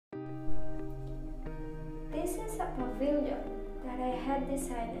This is a pavilion that I had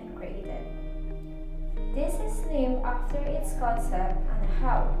designed and created. This is named after its concept,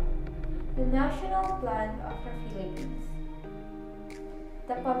 Anahaw, the national plant of the Philippines.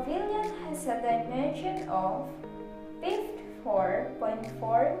 The pavilion has a dimension of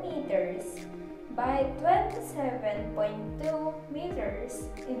 54.4 meters by 27.2 meters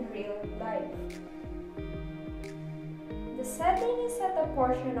in real life. The setting is at a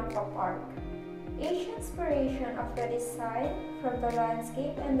portion of a park. Each inspiration of the design from the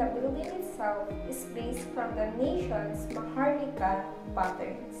landscape and the building itself is based from the nation's Maharlika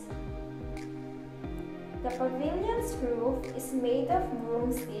patterns. The pavilion's roof is made of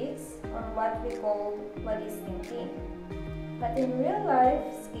broomsticks, or what we call walistingting. But in real life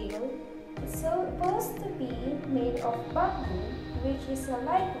scale, it's supposed to be made of bamboo, which is a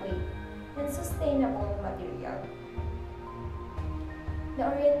lightweight and sustainable material. The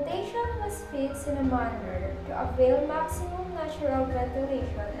orientation was fixed in a manner to avail maximum natural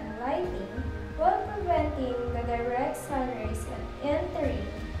ventilation and lighting while preventing the direct sun rays and entering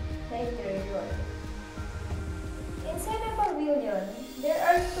the interior. Inside the pavilion, there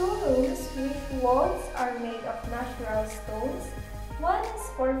are two rooms which walls are made of natural stones. One is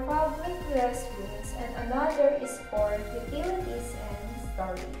for public restrooms and another is for utilities and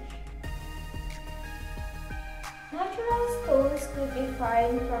storage. Natural stones could be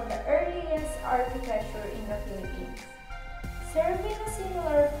found from the earliest architecture in the Philippines. Serving a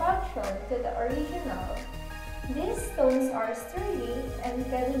similar function to the original, these stones are sturdy and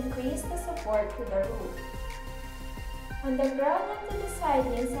can increase the support to the roof. On the ground and to the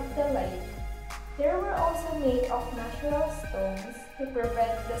sidelines of the lake, they were also made of natural stones to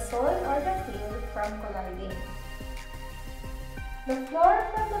prevent the soil or the field from colliding. The floor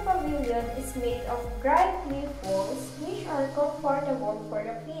from the pavilion is made of dried leaf walls which are comfortable for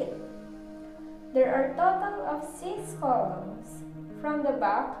the field. There are a total of 6 columns. From the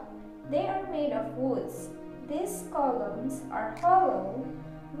back, they are made of woods. These columns are hollow,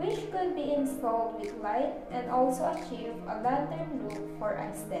 which could be installed with light and also achieve a lantern look for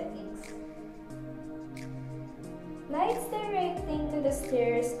aesthetics. Lights directing to the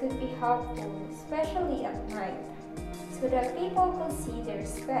stairs could be helpful, especially at night, so that people could see their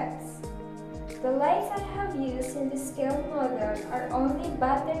steps. The lights I have used in the scale model are only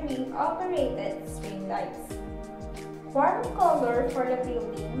battery-operated string lights. Warm color for the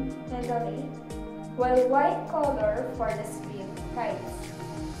building and the lake, while white color for the street lights.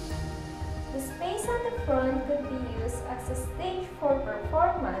 The space on the front could be used as a stage for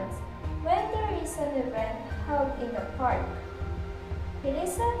performance when there is an event held in the park. It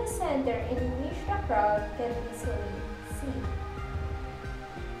is at the center in which the crowd can easily see.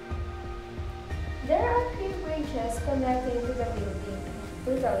 There are 3 bridges connecting to the building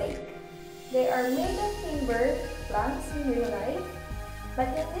to the lake. They are made of timber planks in real life, but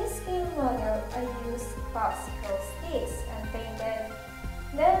in this scale model I used popsicle sticks and painted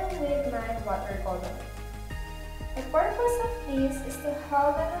them with my watercolor. The purpose of this is to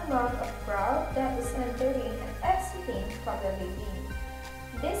hold an amount of crowd that is entering and exiting from the building.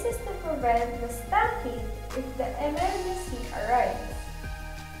 This is to prevent the stampede if the emergency arrives.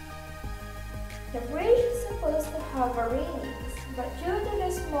 The bridge is supposed to have a railings, but due to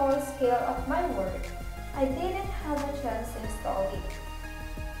the small scale of my work, I didn't have a chance to install it.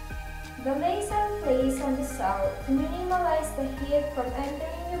 The legs are placed on the south to minimize the heat from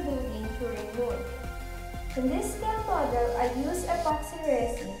entering the building during noon. In this scale model, I use epoxy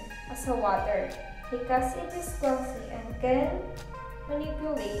resin as a water because it is glossy and can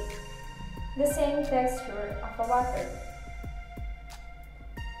manipulate the same texture of a water.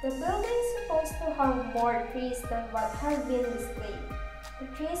 The building is supposed to have more trees than what have been displayed. The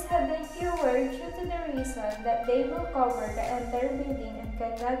trees have been fewer due to the reason that they will cover the entire building and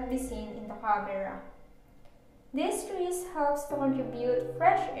cannot be seen in the camera. These trees helps to contribute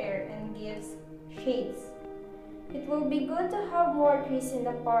fresh air and gives shades. It will be good to have more trees in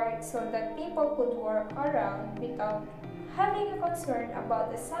the park so that people could walk around without having a concern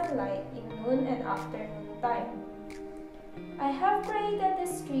about the sunlight in noon and afternoon time. I have created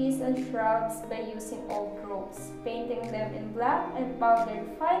these trees and shrubs by using old ropes, painting them in black and powdered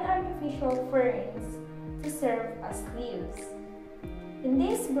fine artificial ferns to serve as leaves. In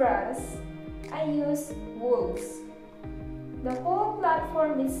this grass, I use wools. The whole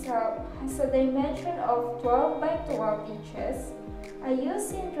platform itself has a dimension of 12 by 12 inches. I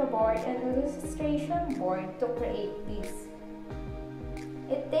use Sintra board and illustration board to create this.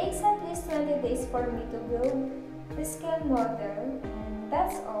 It takes at least 20 days for me to build the scale model, and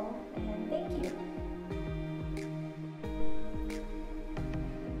that's all, and thank you.